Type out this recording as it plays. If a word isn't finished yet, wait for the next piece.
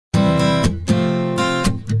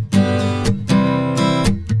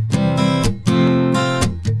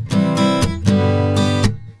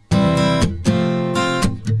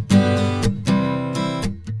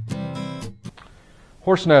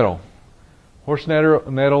Horsenettle.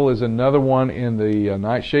 Horsenettle is another one in the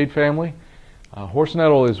nightshade family.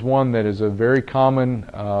 Horsenettle is one that is a very common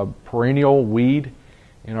perennial weed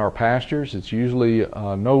in our pastures. It's usually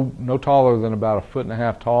no taller than about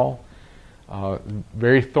 1.5 feet tall.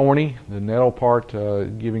 Very thorny, the nettle part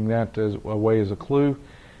giving that away as a clue.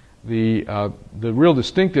 The real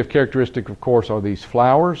distinctive characteristic, of course, are these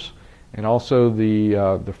flowers and also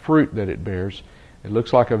the fruit that it bears. It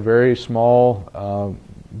looks like a very small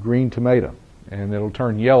green tomato, and it'll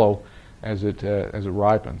turn yellow as it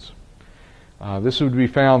ripens. This would be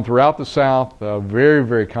found throughout the South, very,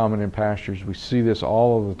 very common in pastures. We see this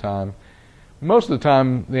all of the time. Most of the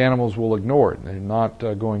time, the animals will ignore it. They're not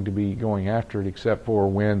going to be going after it, except for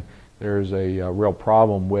when there's a real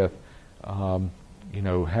problem with,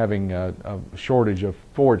 having a shortage of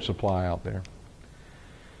forage supply out there.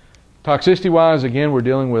 Toxicity-wise, again, we're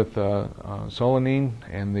dealing with solanine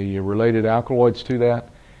and the related alkaloids to that.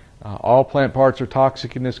 All plant parts are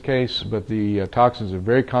toxic in this case, but the toxins are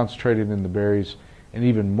very concentrated in the berries, and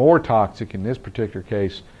even more toxic in this particular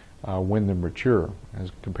case when they're mature, as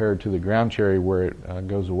compared to the ground cherry where it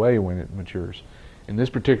goes away when it matures. In this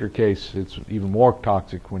particular case, it's even more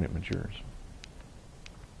toxic when it matures.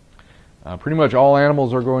 Pretty much all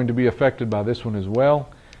animals are going to be affected by this one as well.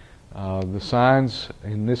 The signs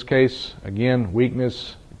in this case, again,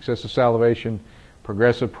 weakness, excessive salivation,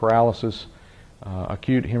 progressive paralysis,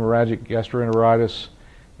 acute hemorrhagic gastroenteritis,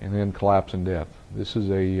 and then collapse and death. This is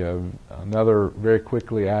another very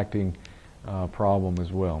quickly acting problem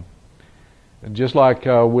as well. And just like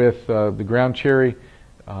with the ground cherry,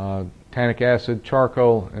 tannic acid,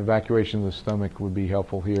 charcoal, evacuation of the stomach would be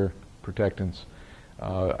helpful here, protectants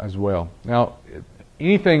as well. Now,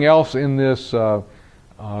 anything else in this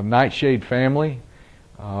nightshade family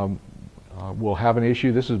will have an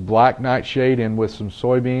issue. This is black nightshade and with some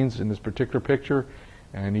soybeans in this particular picture,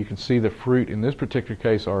 and you can see the fruit in this particular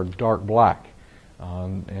case are dark black,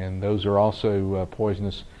 and those are also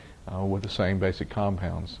poisonous with the same basic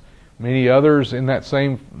compounds. Many others in that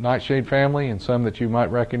same nightshade family, and some that you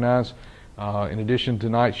might recognize. In addition to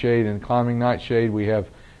nightshade and climbing nightshade, we have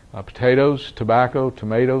potatoes, tobacco,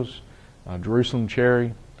 tomatoes, Jerusalem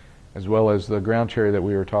cherry, as well as the ground cherry that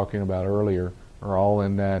we were talking about earlier, are all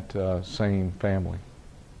in that same family.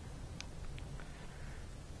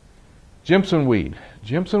 Jimsonweed.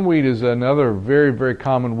 Jimsonweed is another very, very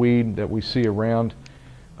common weed that we see around.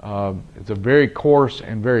 It's a very coarse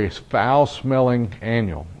and very foul-smelling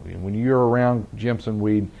annual. When you're around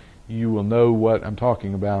Jimsonweed, you will know what I'm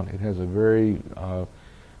talking about. It has a very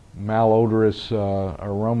malodorous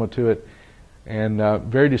aroma to it, and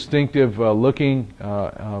very distinctive looking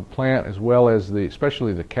plant, as well as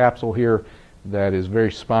especially the capsule here that is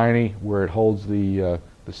very spiny, where it holds the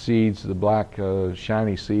seeds, the black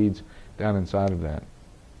shiny seeds down inside of that.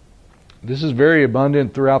 This is very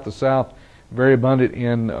abundant throughout the South, very abundant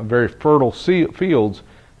in very fertile fields,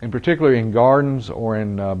 and particularly in gardens or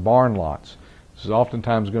in barn lots. This is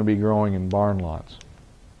oftentimes going to be growing in barn lots.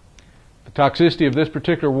 The toxicity of this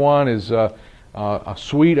particular one is a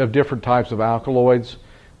suite of different types of alkaloids.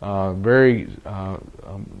 A very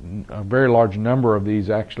large number of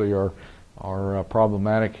these actually are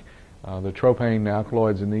problematic. The tropane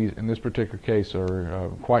alkaloids in this particular case are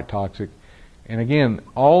quite toxic. And again,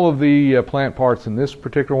 all of the plant parts in this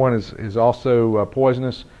particular one is also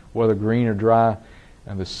poisonous, whether green or dry.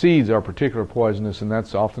 And the seeds are particularly poisonous, and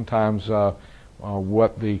that's oftentimes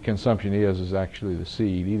what the consumption is actually the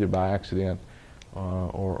seed, either by accident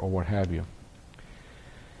or what have you.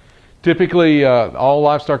 Typically, all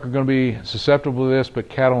livestock are going to be susceptible to this, but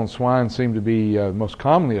cattle and swine seem to be most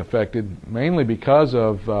commonly affected, mainly because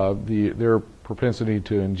of their propensity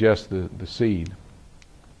to ingest the seed.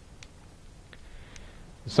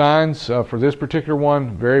 The signs for this particular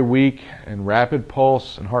one: very weak and rapid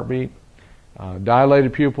pulse and heartbeat,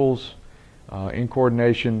 dilated pupils,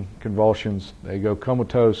 incoordination, convulsions. They go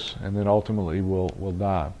comatose and then ultimately will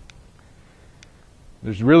die.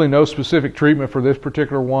 There's really no specific treatment for this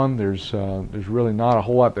particular one. There's really not a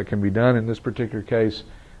whole lot that can be done in this particular case.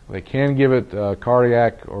 They can give it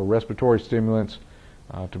cardiac or respiratory stimulants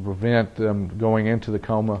to prevent them going into the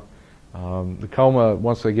coma. The coma,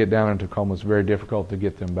 once they get down into coma, it's very difficult to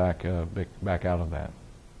get them back out of that.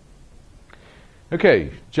 Okay,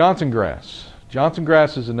 Johnsongrass.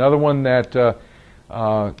 Johnsongrass is another one that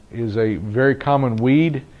is a very common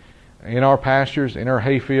weed in our pastures, in our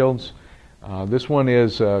hay fields. This one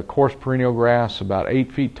is coarse perennial grass, about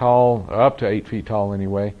 8 feet tall, up to 8 feet tall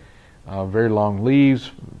anyway. Very long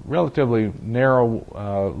leaves, relatively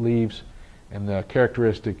narrow leaves, and the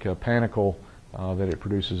characteristic panicle that it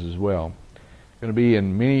produces as well. going to be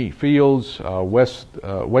in many fields,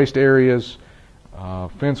 waste areas,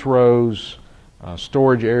 fence rows,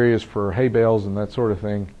 storage areas for hay bales and that sort of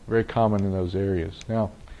thing. Very common in those areas. Now,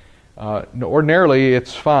 ordinarily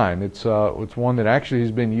it's fine. It's one that actually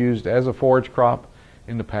has been used as a forage crop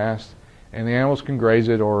in the past, and the animals can graze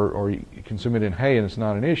it or consume it in hay, and it's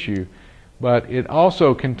not an issue. But it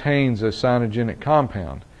also contains a cyanogenic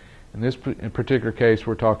compound. In this particular case,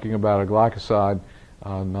 we're talking about a glycoside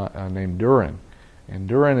named durin. And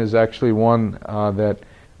durin is actually one that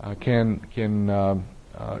can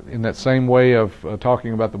in that same way of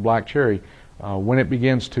talking about the black cherry, when it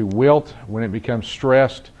begins to wilt, when it becomes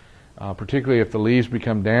stressed, particularly if the leaves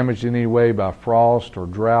become damaged in any way by frost or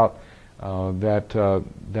drought,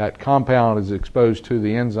 that compound is exposed to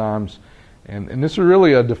the enzymes, and this is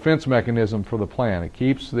really a defense mechanism for the plant. It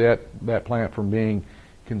keeps that plant from being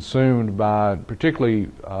consumed by particularly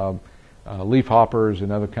leaf hoppers and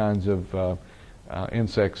other kinds of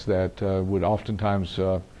insects that would oftentimes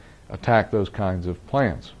attack those kinds of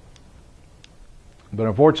plants. But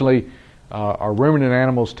unfortunately, our ruminant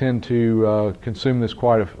animals tend to consume this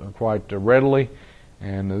quite readily,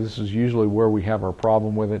 and this is usually where we have our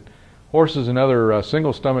problem with it. Horses and other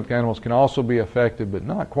single-stomached animals can also be affected, but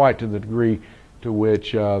not quite to the degree to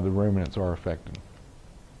which the ruminants are affected.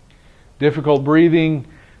 Difficult breathing,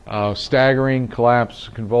 staggering, collapse,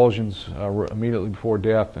 convulsions immediately before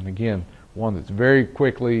death, and again, one that's very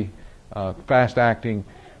quickly, fast-acting.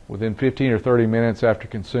 Within 15 or 30 minutes after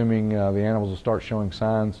consuming, the animals will start showing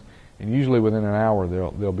signs, and usually within an hour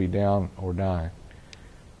they'll be down or die.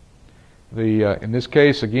 In this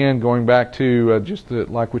case, again, going back to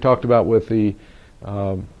like we talked about with the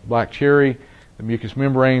black cherry, the mucous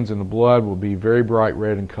membranes in the blood will be very bright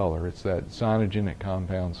red in color. It's that cyanogenic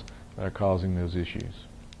compounds that are causing those issues.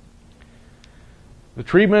 The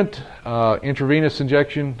treatment, intravenous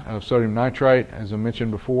injection of sodium nitrite, as I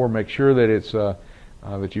mentioned before, make sure that it's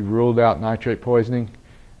that you've ruled out nitrate poisoning.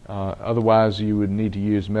 Otherwise, you would need to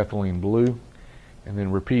use methylene blue, and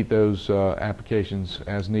then repeat those applications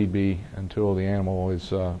as need be until the animal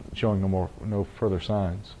is showing no further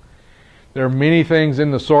signs. There are many things in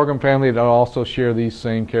the sorghum family that also share these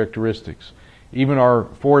same characteristics. Even our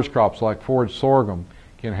forage crops like forage sorghum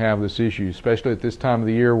can have this issue, especially at this time of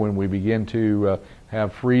the year when we begin to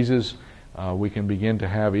have freezes. We can begin to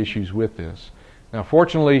have issues with this. Now,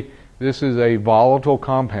 fortunately, this is a volatile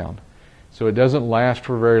compound, so it doesn't last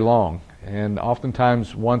for very long. And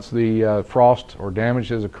oftentimes, once the frost or damage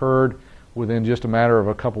has occurred, within just a matter of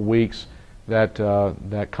a couple weeks,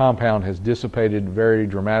 that compound has dissipated very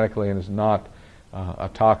dramatically and is not a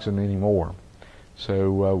toxin anymore.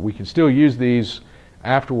 So we can still use these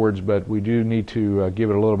afterwards, but we do need to give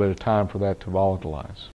it a little bit of time for that to volatilize.